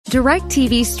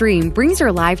DirecTV Stream brings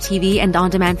your live TV and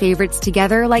on-demand favorites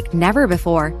together like never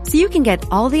before, so you can get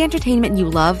all the entertainment you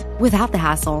love without the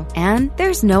hassle. And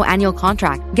there's no annual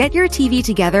contract. Get your TV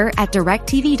together at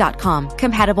directtv.com.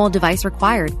 Compatible device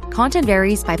required. Content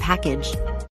varies by package.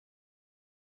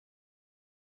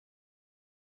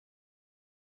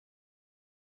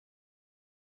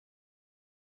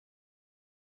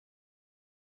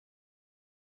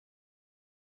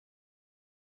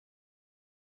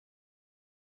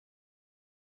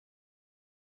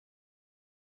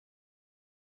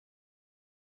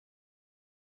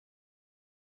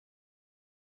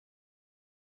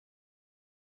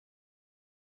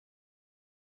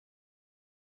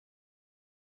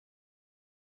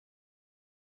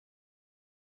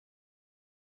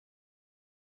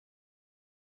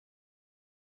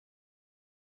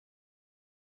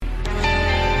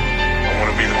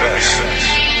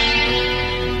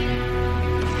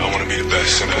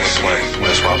 Simple and plain.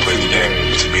 That's why I play the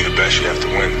game. To be the best, you have to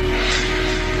win.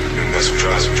 And that's what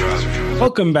drives me.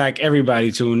 Welcome back,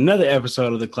 everybody, to another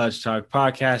episode of the Clutch Talk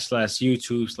podcast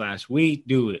 /YouTube/ We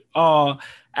Do It All.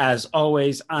 As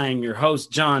always, I am your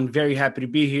host, John. Very happy to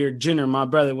be here. Jenner, my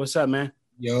brother, what's up, man?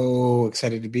 Yo,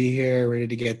 excited to be here. Ready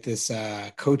to get this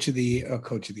Coach of the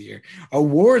Year,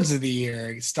 Awards of the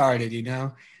Year started, you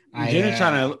know.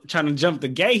 Jenner trying to jump the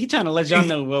gate. He trying to let y'all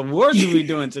know what awards are we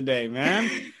doing today, man.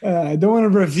 I don't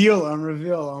want to reveal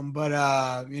them, but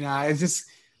you know, I was just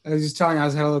telling you, I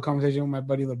was having a little conversation with my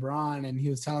buddy LeBron, and he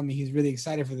was telling me he's really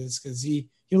excited for this because he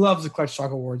loves the Clutch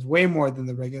Talk Awards way more than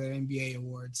the regular NBA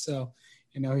awards. So,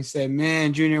 you know, he said,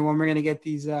 "Man, Junior, when we're gonna get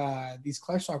these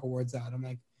Clutch Talk Awards out?" I'm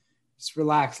like, "Just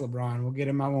relax, LeBron. We'll get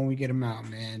them out when we get them out,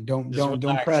 man. Don't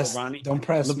press me.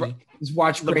 Just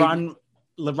watch LeBron."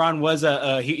 LeBron was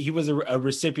he was a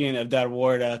recipient of that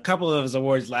award, a couple of his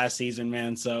awards last season,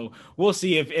 man. So we'll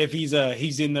see if he's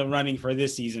in the running for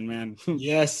this season, man.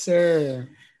 Yes, sir.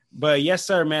 But yes,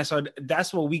 sir, man. So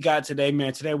that's what we got today,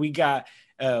 man. Today we got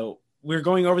we're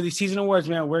going over the season awards,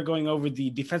 man. We're going over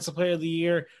the Defensive Player of the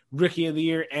Year, Rookie of the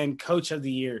Year, and Coach of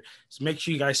the Year. So make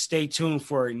sure you guys stay tuned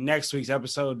for next week's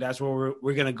episode. That's where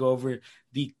we're going to go over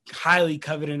the highly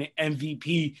coveted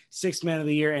MVP, Sixth Man of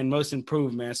the Year, and Most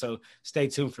Improved, man. So stay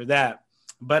tuned for that.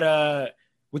 But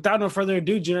without no further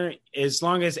ado, Jenner, as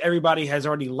long as everybody has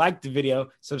already liked the video,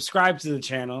 subscribe to the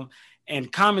channel,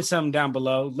 and comment something down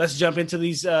below. Let's jump into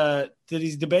these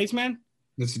debates, man.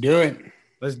 Let's do it.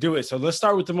 Let's do it. So let's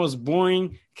start with the most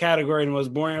boring category, the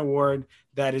most boring award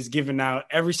that is given out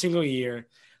every single year.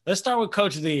 Let's start with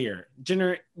Coach of the Year.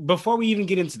 Jenner, before we even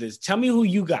get into this, tell me who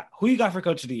you got. Who you got for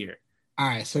Coach of the Year? All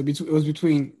right. So it was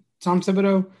between Tom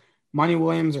Thibodeau, Monty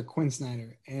Williams, or Quinn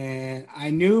Snyder. And I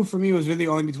knew for me it was really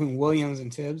only between Williams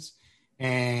and Tibbs.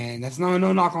 And that's no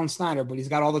knock on Snyder, but he's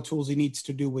got all the tools he needs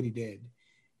to do what he did.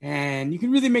 And you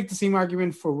can really make the same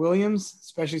argument for Williams,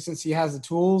 especially since he has the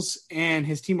tools and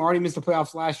his team already missed the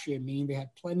playoffs last year, meaning they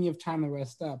had plenty of time to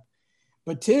rest up.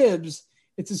 But Tibbs,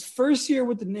 it's his first year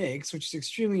with the Knicks, which is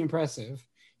extremely impressive.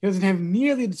 He doesn't have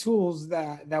nearly the tools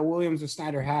that Williams or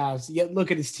Snyder has, yet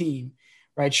look at his team,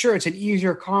 right? Sure, it's an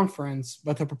easier conference,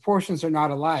 but the proportions are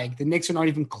not alike. The Knicks are not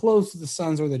even close to the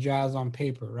Suns or the Jazz on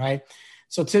paper, right?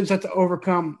 So Tibbs had to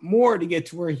overcome more to get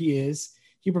to where he is.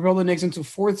 He propelled the Knicks into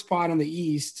fourth spot in the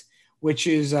East, which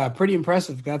is pretty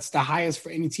impressive. That's the highest for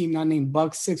any team not named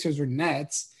Bucks, Sixers, or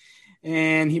Nets.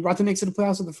 And he brought the Knicks to the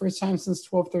playoffs for the first time since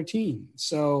 12-13.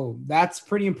 So that's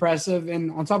pretty impressive. And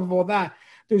on top of all that,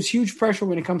 there's huge pressure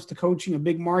when it comes to coaching a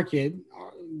big market.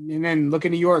 And then look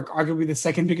at New York, arguably the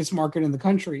second biggest market in the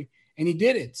country. And he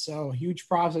did it. So huge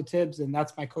props to Tibbs, and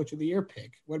that's my Coach of the Year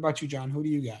pick. What about you, John? Who do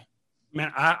you got?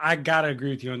 Man, I got to agree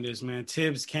with you on this, man.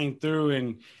 Tibbs came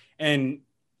through and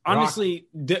honestly,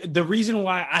 the reason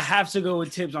why I have to go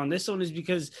with Tibbs on this one is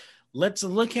because let's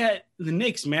look at the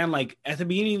Knicks, man. Like at the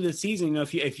beginning of the season, you know,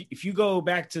 if you go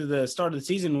back to the start of the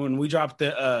season when we dropped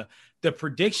the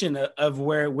prediction of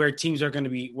where teams are going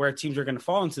to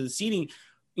fall into the seeding,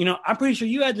 you know, I'm pretty sure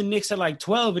you had the Knicks at like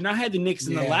 12, and I had the Knicks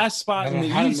in the last spot in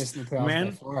the East,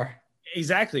 man. Before.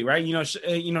 Exactly, right?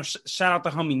 Shout out to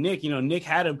homie Nick. Nick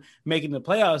had him making the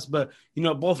playoffs, but,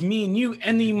 both me and you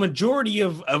and the majority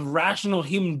of rational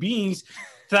human beings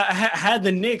had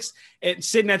the Knicks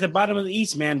sitting at the bottom of the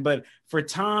East, man. But for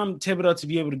Tom Thibodeau to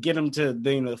be able to get them to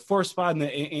the fourth spot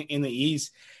in the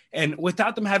East, and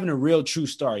without them having a real true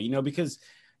star, because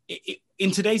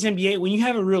in today's NBA, when you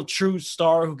have a real true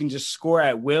star who can just score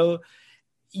at will,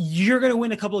 you're going to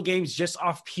win a couple of games just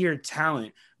off pure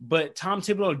talent. But Tom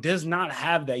Thibodeau does not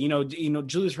have that.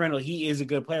 Julius Randle, he is a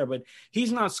good player, but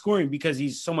he's not scoring because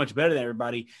he's so much better than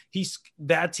everybody.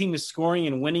 That team is scoring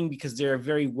and winning because they're a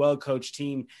very well-coached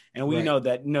team. And we know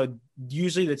that,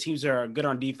 usually the teams that are good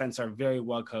on defense are very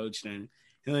well-coached. And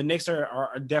the Knicks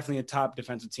are definitely a top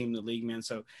defensive team in the league, man.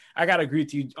 So I got to agree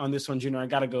with you on this one, Junior. I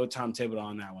got to go with Tom Thibodeau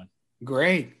on that one.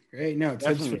 Great. No,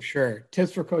 Tibbs for sure.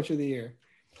 Tibbs for Coach of the Year.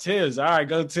 Tibbs. All right,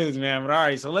 go Tibbs, man. But all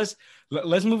right, so let's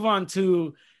move on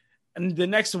to the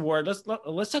next award. Let's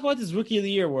talk about this Rookie of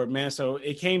the Year award, man. So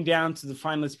it came down to the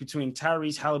finalists between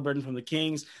Tyrese Halliburton from the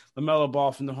Kings, LaMelo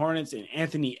Ball from the Hornets, and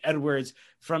Anthony Edwards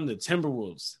from the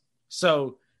Timberwolves.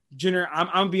 So, Junior, I'm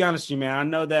gonna be honest with you, man. I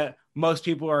know that most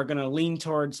people are gonna lean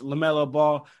towards LaMelo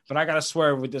Ball, but I gotta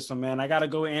swerve with this one, man. I gotta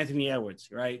go with Anthony Edwards,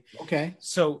 right? Okay.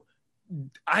 So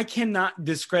I cannot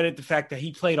discredit the fact that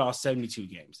he played all 72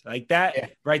 games. Like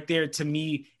that right there to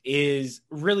me is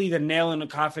really the nail in the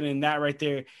coffin. And that right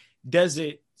there does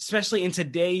it, especially in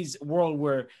today's world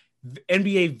where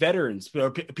NBA veterans,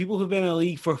 or people who've been in the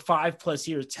league for 5+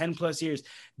 years, 10+ years,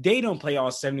 they don't play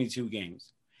all 72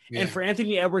 games. Yeah. And for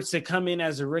Anthony Edwards to come in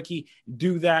as a rookie,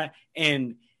 do that.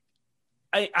 And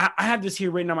I have this here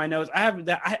written on my notes.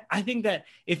 I think that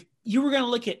if you were going to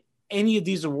look at any of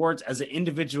these awards as an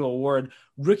individual award,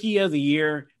 Rookie of the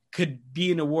Year could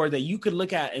be an award that you could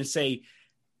look at and say,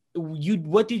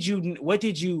 what did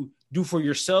you do for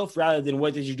yourself rather than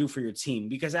what did you do for your team?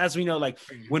 Because as we know, like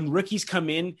when rookies come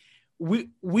in, we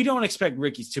don't expect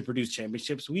rookies to produce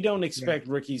championships. We don't expect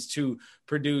rookies to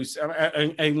produce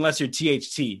unless you're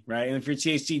THT, right? And if you're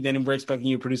THT, then we're expecting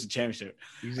you to produce a championship.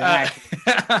 Exactly.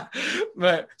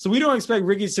 But so we don't expect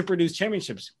rookies to produce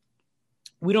championships.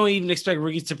 We don't even expect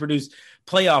rookies to produce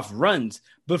playoff runs,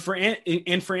 but for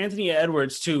Anthony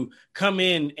Edwards to come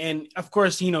in and, of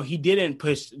course, he didn't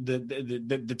push the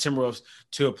Timberwolves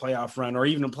to a playoff run or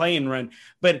even a play-in run,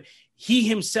 but he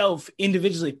himself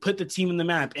individually put the team on the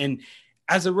map. And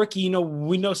as a rookie,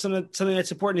 we know something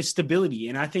that's important is stability.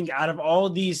 And I think out of all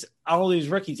these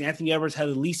rookies, Anthony Edwards had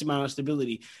the least amount of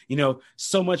stability.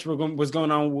 So much was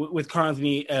going on with Karl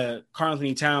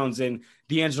Anthony Towns and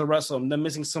D'Angelo Russell, them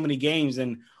missing so many games.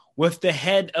 And with the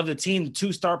head of the team, the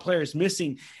 2 star players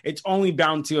missing, it's only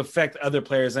bound to affect other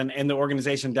players and the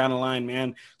organization down the line,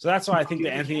 man. So that's why I think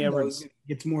that Anthony Edwards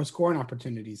gets more scoring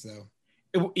opportunities, though.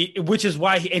 Which is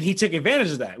why he took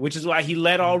advantage of that, which is why he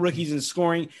led all rookies in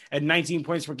scoring at 19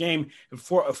 points per game,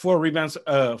 four rebounds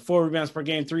per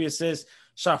game, 3 assists,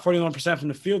 shot 41% from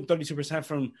the field, 32%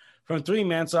 from 3,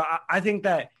 man. So I think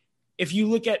that if you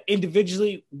look at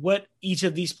individually what each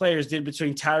of these players did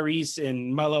between Tyrese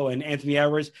and Melo and Anthony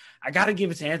Edwards, I got to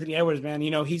give it to Anthony Edwards, man.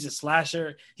 He's a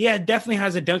slasher. He definitely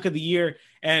has a dunk of the year.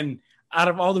 And out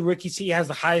of all the rookies, he has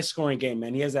the highest scoring game,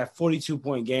 man. He has that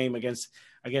 42-point game against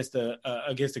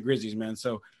the Grizzlies, man.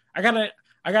 So I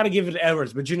gotta give it to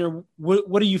Edwards. But Junior,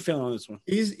 what are you feeling on this one?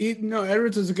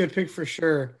 Edwards is a good pick for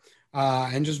sure.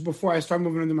 And just before I start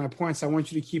moving into my points, I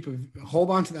want you to hold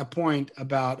on to that point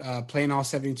about playing all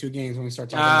 72 games when we start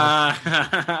talking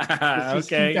about.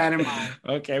 Okay. Keep that in mind.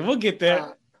 Okay, we'll get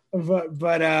there.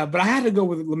 But I had to go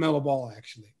with LaMelo Ball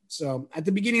actually. So at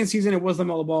the beginning of the season, it was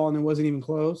LaMelo Ball, and it wasn't even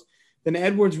close. Then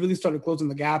Edwards really started closing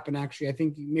the gap, and actually, I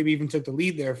think maybe even took the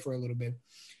lead there for a little bit.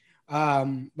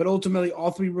 But ultimately,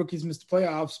 all 3 rookies missed the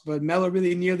playoffs. But Melo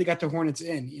really nearly got the Hornets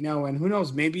in, and who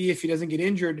knows? Maybe if he doesn't get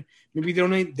injured, maybe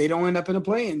they don't end up in a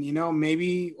play-in,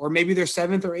 maybe they're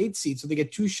 7th or 8th seed, so they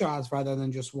get 2 shots rather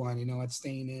than just 1, at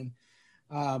staying in.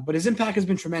 But his impact has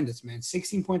been tremendous, man.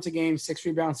 16 points a game, 6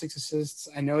 rebounds, 6 assists.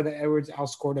 I know that Edwards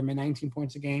outscored him at 19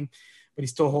 points a game. But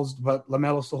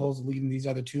LaMelo still holds the lead in these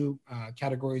other 2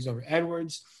 categories over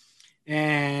Edwards.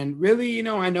 And really,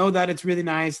 I know that it's really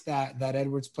nice that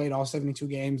Edwards played all 72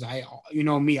 games. I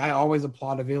always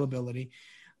applaud availability.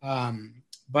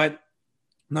 But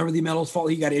not really Melo's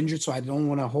fault. He got injured, so I don't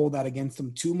want to hold that against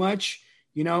him too much,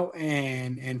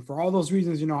 and for all those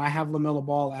reasons, I have LaMelo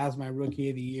Ball as my Rookie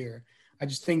of the Year. I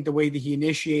just think the way that he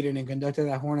initiated and conducted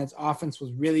that Hornets offense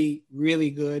was really, really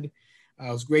good.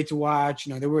 It was great to watch.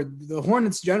 The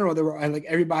Hornets in general, they were like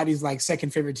everybody's like second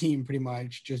favorite team pretty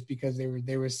much, just because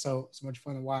they were so much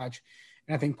fun to watch.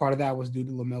 And I think part of that was due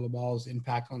to LaMelo Ball's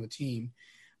impact on the team.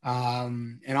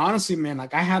 And honestly, man,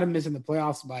 like I had him missing the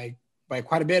playoffs by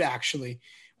quite a bit actually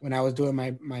when I was doing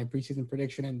my preseason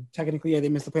prediction. And technically, they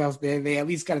missed the playoffs. They at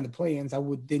least got in the play-ins.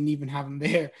 Didn't even have them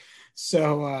there.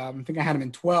 So I think I had him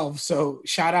in 12. So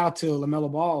shout out to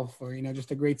LaMelo Ball for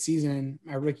just a great season,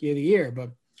 my Rookie of the Year.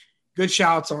 But good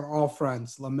shouts on all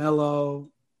fronts. LaMelo,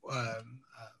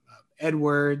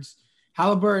 Edwards,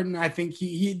 Halliburton, I think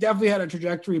he definitely had a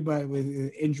trajectory, but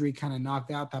with injury kind of knocked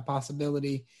out that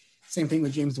possibility. Same thing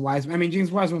with James Wiseman. I mean,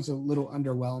 James Wiseman's a little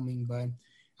underwhelming, but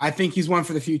I think he's one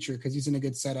for the future because he's in a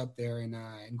good setup there in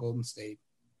Golden State.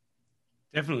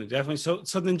 Definitely. So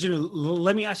then, Junior,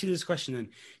 let me ask you this question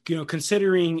then.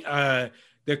 Considering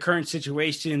the current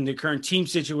situation, the current team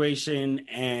situation,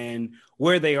 and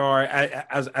where they are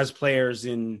as players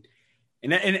and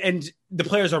the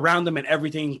players around them and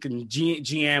everything, and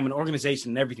GM and organization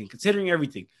and everything, considering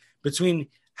everything between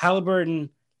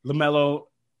Halliburton, LaMelo,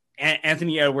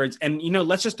 Anthony Edwards, and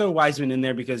let's just throw Wiseman in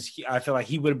there because I feel like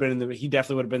he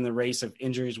definitely would have been in the race if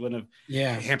injuries wouldn't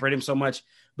have hampered him so much.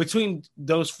 Between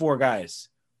those four guys,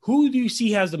 who do you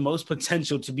see has the most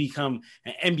potential to become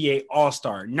an NBA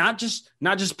All-Star? Not just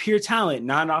pure talent,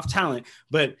 not off talent,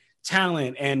 but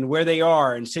talent and where they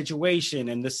are and situation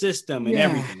and the system and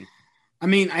everything. I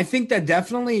mean, I think that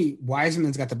definitely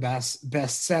Wiseman's got the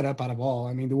best setup out of all.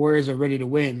 I mean, the Warriors are ready to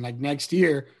win. Like next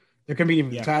year, they're competing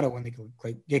for the title when they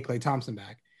get Klay Thompson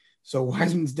back. So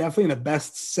Wiseman's definitely in the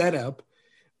best setup.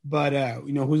 But,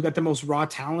 who's got the most raw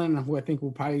talent and who I think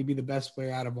will probably be the best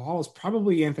player out of all is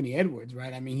probably Anthony Edwards,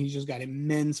 right? I mean, he's just got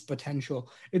immense potential.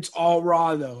 It's all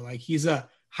raw, though. Like, he's a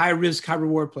high-risk,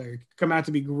 high-reward player. He could come out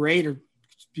to be great or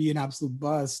be an absolute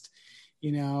bust.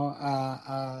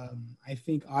 I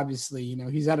think, obviously,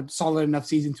 he's had a solid enough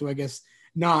season to, I guess,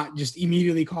 not just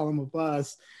immediately call him a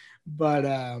bust. But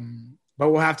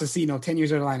we'll have to see, 10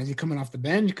 years down the line, is he coming off the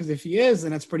bench? Because if he is,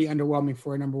 then that's pretty underwhelming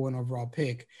for a number one overall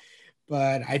pick.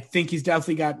 But I think he's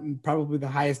definitely got probably the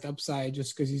highest upside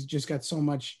just because he's just got so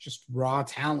much just raw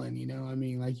talent. I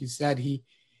mean, like you said,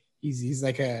 he's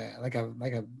like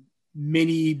a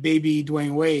mini baby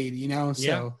Dwayne Wade.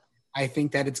 So I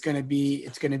think that it's gonna be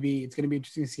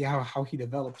interesting to see how he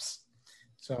develops.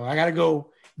 So I gotta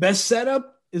go. Best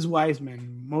setup is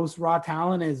Wiseman. Most raw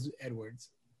talent is Edwards.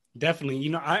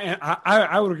 Definitely.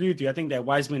 I would agree with you. I think that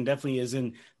Wiseman definitely is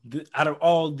out of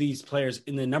all these players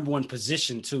in the number one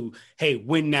position to, hey,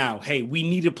 win now. Hey, we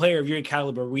need a player of your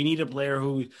caliber. We need a player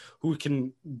who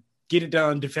can get it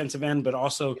done on defensive end, but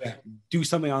also do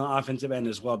something on the offensive end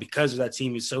as well, because that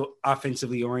team is so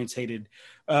offensively orientated.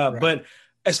 Right. But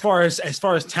as far as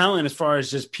talent, as far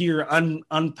as just pure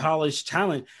unpolished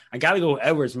talent, I got to go with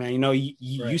Edwards, man.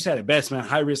 You said it best, man.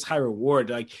 High risk, high reward.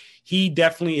 Like, he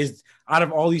definitely is, out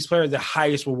of all these players, the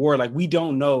highest reward. Like, we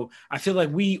don't know. I feel like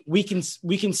we can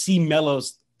see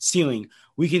Melo's ceiling.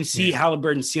 We can see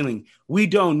Halliburton's ceiling. We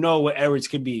don't know what Edwards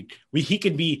could be. He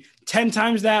could be 10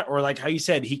 times that, or like how you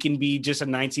said, he can be just a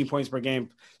 19 points per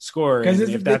game scorer.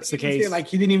 If that's the case, like,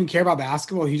 he didn't even care about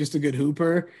basketball. He's just a good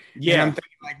hooper. Yeah. And I'm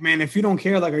thinking, like, man, if you don't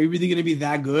care, like, are you really going to be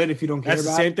that good if you don't care? That's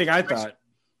the same thing I thought.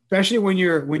 Especially when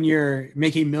you're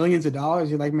making millions of dollars,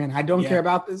 you're like, man, I don't care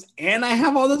about this, and I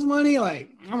have all this money. Like,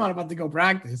 I'm not about to go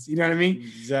practice. You know what I mean?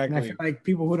 Exactly. And I feel like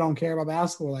people who don't care about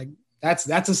basketball, like, that's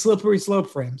a slippery slope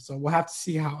for him. So we'll have to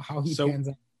see how he pans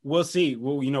out. We'll see.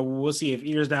 We'll see if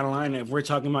years down the line, if we're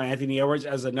talking about Anthony Edwards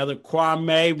as another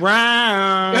Kwame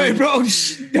Brown. Hey, bro,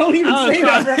 don't even say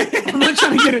that, bro. I'm not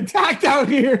trying to get attacked out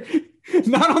here.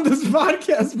 Not on this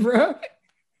podcast, bro.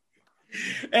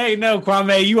 Hey, no,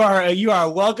 Kwame, you are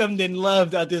welcomed and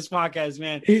loved at this podcast,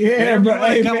 man. Yeah, bro.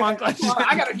 Hey, come on,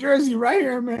 I got a jersey right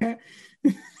here, man.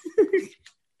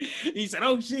 He said,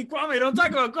 "Oh shit, Kwame, don't talk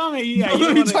about Kwame. Yeah,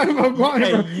 you don't talk about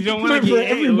Kwame. Hey, you don't want to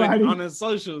get everybody on the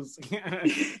socials.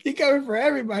 He coming for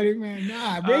everybody, man.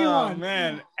 Nah, bring him on,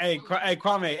 man. Hey,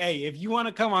 Kwame. Hey, if you want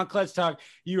to come on Clutch Talk,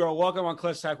 you are welcome on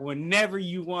Clutch Talk whenever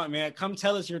you want, man. Come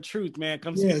tell us your truth, man.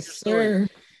 Come see your story.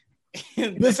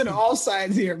 Listen to all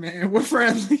sides here, man. We're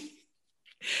friendly.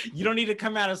 You don't need to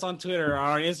come at us on Twitter or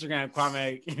on Instagram,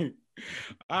 Kwame.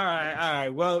 All right.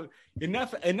 Well,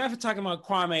 enough of talking about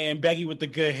Kwame and Becky with the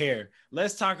good hair.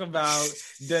 Let's talk about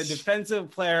the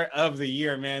defensive player of the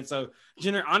year, man. So,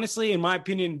 Jenner, honestly, in my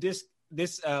opinion,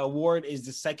 this award is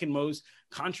the second most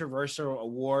controversial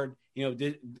award,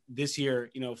 this year.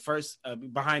 First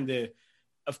behind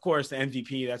of course, the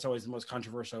MVP. That's always the most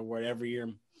controversial award every year.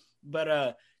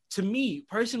 But to me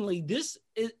personally, this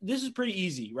is pretty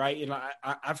easy, right?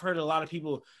 I've heard a lot of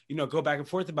people, go back and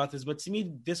forth about this, but to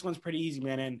me, this one's pretty easy,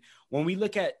 man. And when we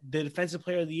look at the Defensive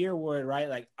Player of the Year award, right?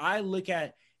 Like, I look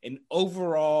at an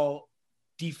overall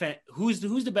defense. Who's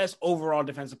the best overall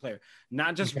defensive player?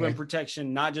 Not just rim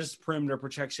protection, not just perimeter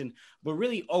protection, but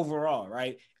really overall,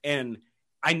 right? And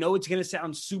I know it's going to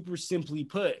sound super simply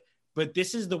put, but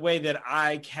this is the way that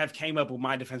I have came up with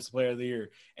my Defensive Player of the Year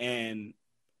and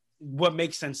what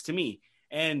makes sense to me.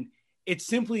 And it's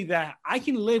simply that I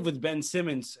can live with Ben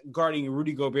Simmons guarding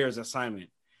Rudy Gobert's assignment,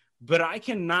 but I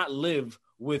cannot live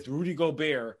with Rudy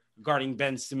Gobert guarding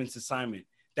Ben Simmons' assignment.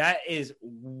 that is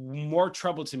more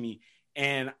trouble to me.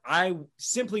 And I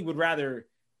simply would rather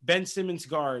Ben Simmons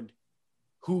guard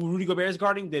who Rudy Gobert is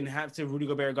guarding than have to Rudy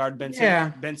Gobert guard Ben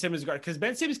Simmons guard, because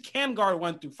Ben Simmons can guard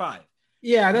 1 through 5.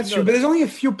 Yeah, that's true. But there's only a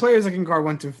few players that can guard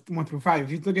 1 through 5.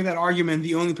 If you look at that argument,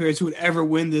 the only players who would ever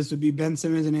win this would be Ben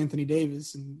Simmons and Anthony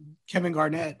Davis and Kevin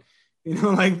Garnett.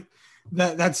 Like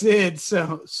that's it.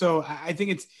 So I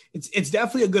think it's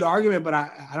definitely a good argument, but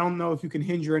I don't know if you can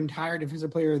hinge your entire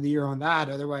defensive player of the year on that.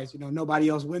 Otherwise, nobody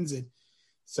else wins it.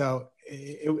 So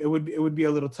it would be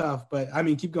a little tough. But I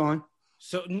mean, keep going.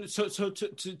 So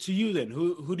to you then,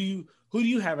 who do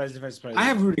you have as defensive player? I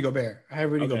have Rudy Gobert.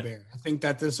 Gobert. I think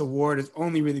that this award is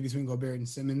only really between Gobert and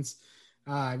Simmons.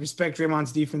 I respect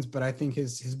Draymond's defense, but I think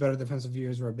his better defensive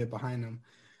years were a bit behind him.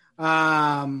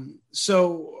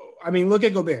 So I mean, look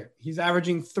at Gobert. He's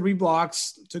averaging 3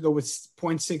 blocks to go with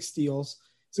 0.6 steals.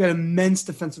 He's got immense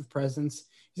defensive presence.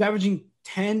 He's averaging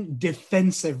 10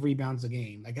 defensive rebounds a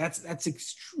game. Like that's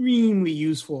extremely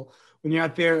useful. When you're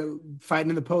out there fighting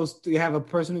in the post, you have a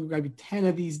person who can give you 10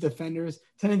 of these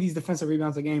defensive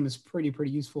rebounds a game is pretty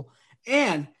useful.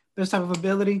 And this type of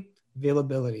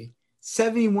availability,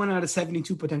 71 out of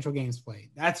 72 potential games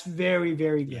played. That's very,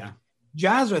 very good. Yeah.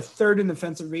 Jazz are 3rd in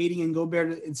defensive rating, and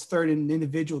Gobert is 3rd in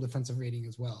individual defensive rating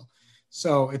as well.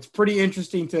 So it's pretty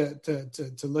interesting to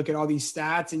look at all these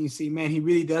stats, and you see, man, he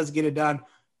really does get it done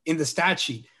in the stat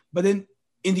sheet. But then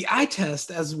in the eye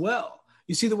test as well,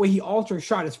 you see the way he alters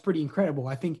shot is pretty incredible.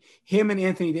 I think him and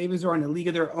Anthony Davis are in a league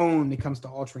of their own when it comes to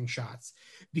altering shots,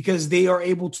 because they are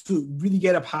able to really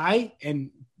get up high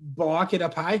and block it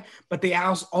up high, but they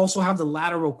also have the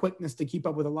lateral quickness to keep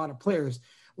up with a lot of players.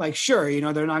 Like, sure,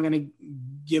 they're not going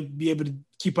to be able to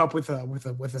keep up with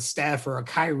a Steph or a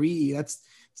Kyrie. That's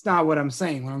not what I'm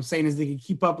saying. What I'm saying is they can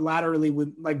keep up laterally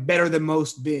with like better than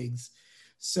most bigs.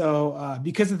 So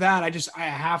because of that, I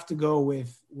have to go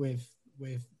with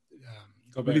Rudy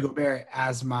Gobert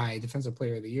as my defensive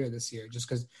player of the year this year, just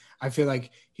because I feel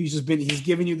like he's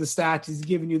giving you the stats, he's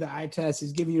giving you the eye test,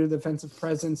 he's giving you the defensive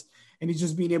presence, and he's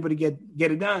just being able to get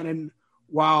it done. And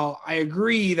while I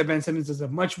agree that Ben Simmons is a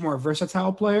much more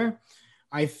versatile player,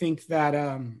 I think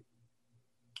that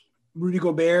Rudy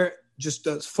Gobert just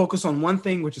does focus on one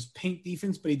thing, which is paint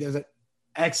defense, but he does an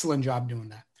excellent job doing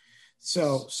that.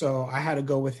 So I had to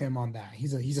go with him on that.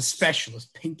 He's a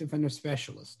specialist, paint defender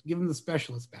specialist. Give him the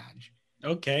specialist badge.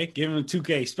 Okay, give him a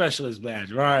 2K specialist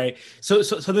badge. All right. So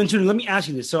then, Junior, let me ask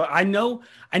you this. So I know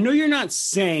you're not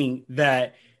saying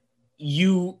that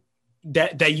you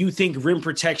think rim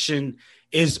protection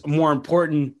is more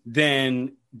important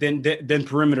than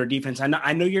perimeter defense.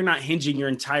 I know you're not hinging your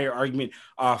entire argument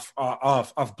off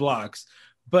blocks,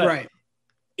 but right.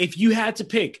 If you had to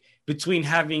pick between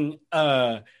having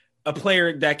a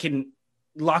player that can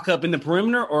lock up in the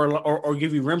perimeter or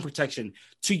give you rim protection,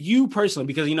 to you personally,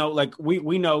 because like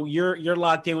we know you're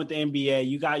locked in with the NBA,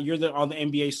 you're on the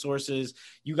NBA sources,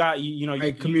 I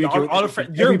communicate all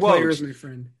the every player is my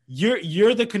friend.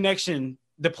 You're the connection.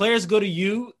 The players go to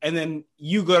you, and then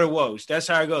you go to Woj. That's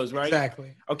how it goes, right?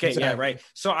 Exactly. Okay, exactly. Yeah, right.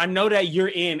 So I know that you're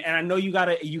in, and I know you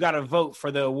gotta vote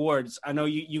for the awards. I know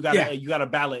you gotta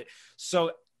ballot.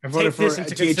 So I voted for a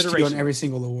GHT on every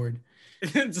single award.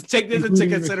 Take this into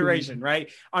consideration,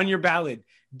 right? On your ballot.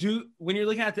 When you're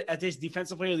looking at this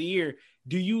defensive player of the year,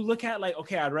 do you look at like,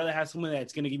 okay, I'd rather have someone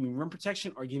that's going to give me rim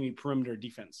protection or give me perimeter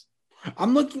defense?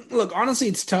 Look, honestly,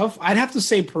 it's tough. I'd have to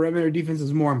say perimeter defense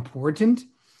is more important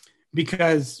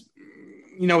because,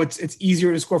 it's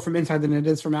easier to score from inside than it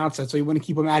is from outside. So you want to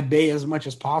keep them at bay as much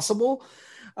as possible.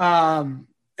 And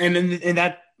in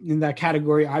that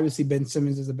category, obviously Ben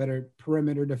Simmons is a better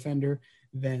perimeter defender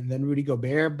than Rudy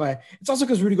Gobert, but it's also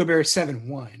because Rudy Gobert is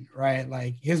 7'1", right?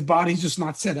 Like his body's just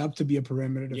not set up to be a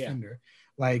perimeter defender. Yeah.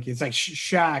 Like it's like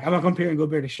Shaq. I'm not comparing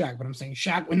Gobert to Shaq, but I'm saying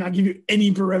Shaq would not give you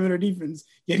any perimeter defense,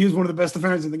 yet he was one of the best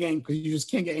defenders in the game because you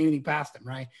just can't get anything past him,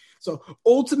 right? So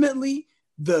ultimately,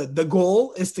 the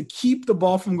goal is to keep the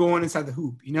ball from going inside the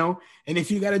hoop, And if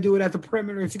you got to do it at the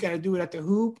perimeter, if you got to do it at the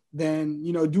hoop, then,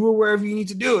 do it wherever you need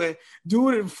to do it. Do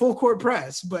it in full court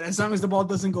press, but as long as the ball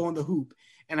doesn't go in the hoop.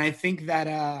 And I think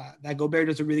that Gobert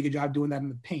does a really good job doing that in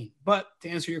the paint. But to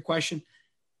answer your question,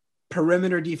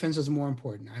 perimeter defense is more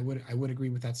important. I would agree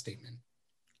with that statement.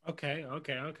 Okay.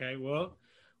 Well,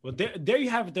 there you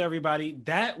have it, there, everybody.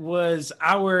 That was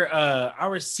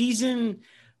our season.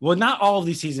 Well, not all of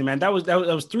these season, man. That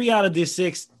was 3 out of the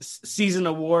 6 season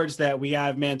awards that we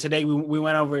have, man. Today we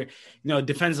went over,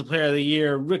 defensive player of the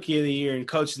year, rookie of the year, and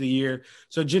coach of the year.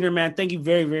 So, Junior, man, thank you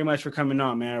very, very much for coming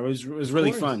on, man. It was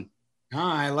really fun.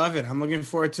 I love it. I'm looking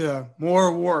forward to more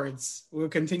awards. We'll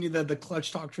continue the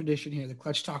Clutch Talk tradition here, the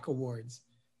Clutch Talk Awards.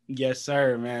 Yes,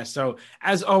 sir, man. So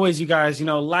as always, you guys,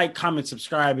 like, comment,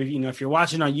 subscribe. If you're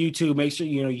watching on YouTube, make sure,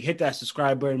 you hit that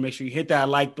subscribe button, make sure you hit that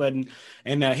like button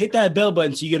and hit that bell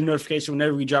button so you get a notification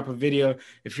whenever we drop a video.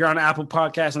 If you're on Apple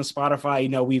Podcasts and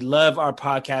Spotify, we love our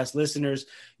podcast listeners.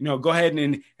 Go ahead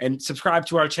and subscribe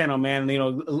to our channel, man.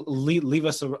 Leave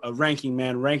us a ranking,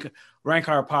 man. Rank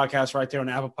our podcast right there on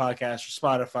Apple Podcasts or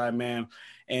Spotify, man.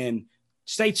 And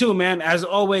stay tuned, man. As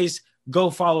always,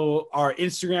 go follow our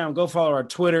Instagram. Go follow our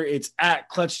Twitter. It's at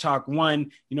Clutch Talk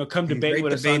 1. Come debate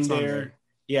with us on there.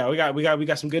 Yeah, we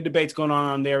got some good debates going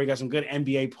on there. We got some good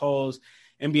NBA polls,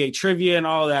 NBA trivia, and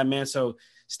all that, man. So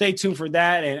stay tuned for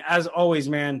that. And as always,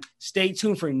 man, stay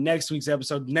tuned for next week's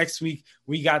episode. Next week,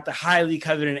 we got the highly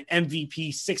coveted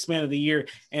MVP, Sixth Man of the Year,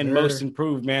 and Most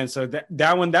Improved, man. So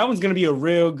that one's going to be a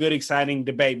real good, exciting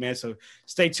debate, man. So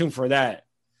stay tuned for that.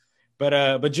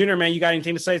 But Junior, man, you got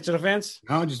anything to say to the fans?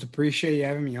 No, just appreciate you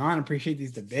having me on. Appreciate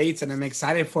these debates, and I'm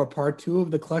excited for part 2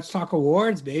 of the Clutch Talk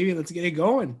Awards, baby. Let's get it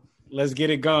going. Let's get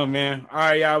it going, man. All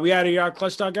right, y'all. We out of here.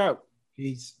 Clutch Talk out.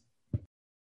 Peace.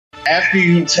 After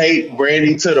you take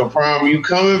Brandy to the prom, you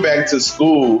coming back to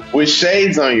school with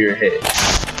shades on your head.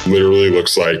 Literally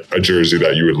looks like a jersey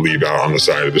that you would leave out on the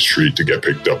side of the street to get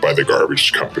picked up by the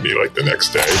garbage company like the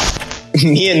next day.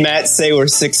 Me and Matt say we're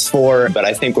 6'4", but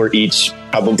I think we're each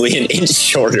probably an inch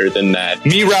shorter than that.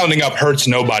 Me rounding up hurts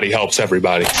nobody, helps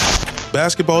everybody.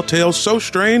 Basketball tales so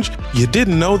strange, you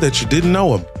didn't know that you didn't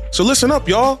know them. So listen up,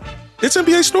 y'all. It's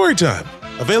NBA Storytime,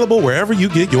 available wherever you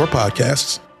get your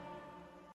podcasts.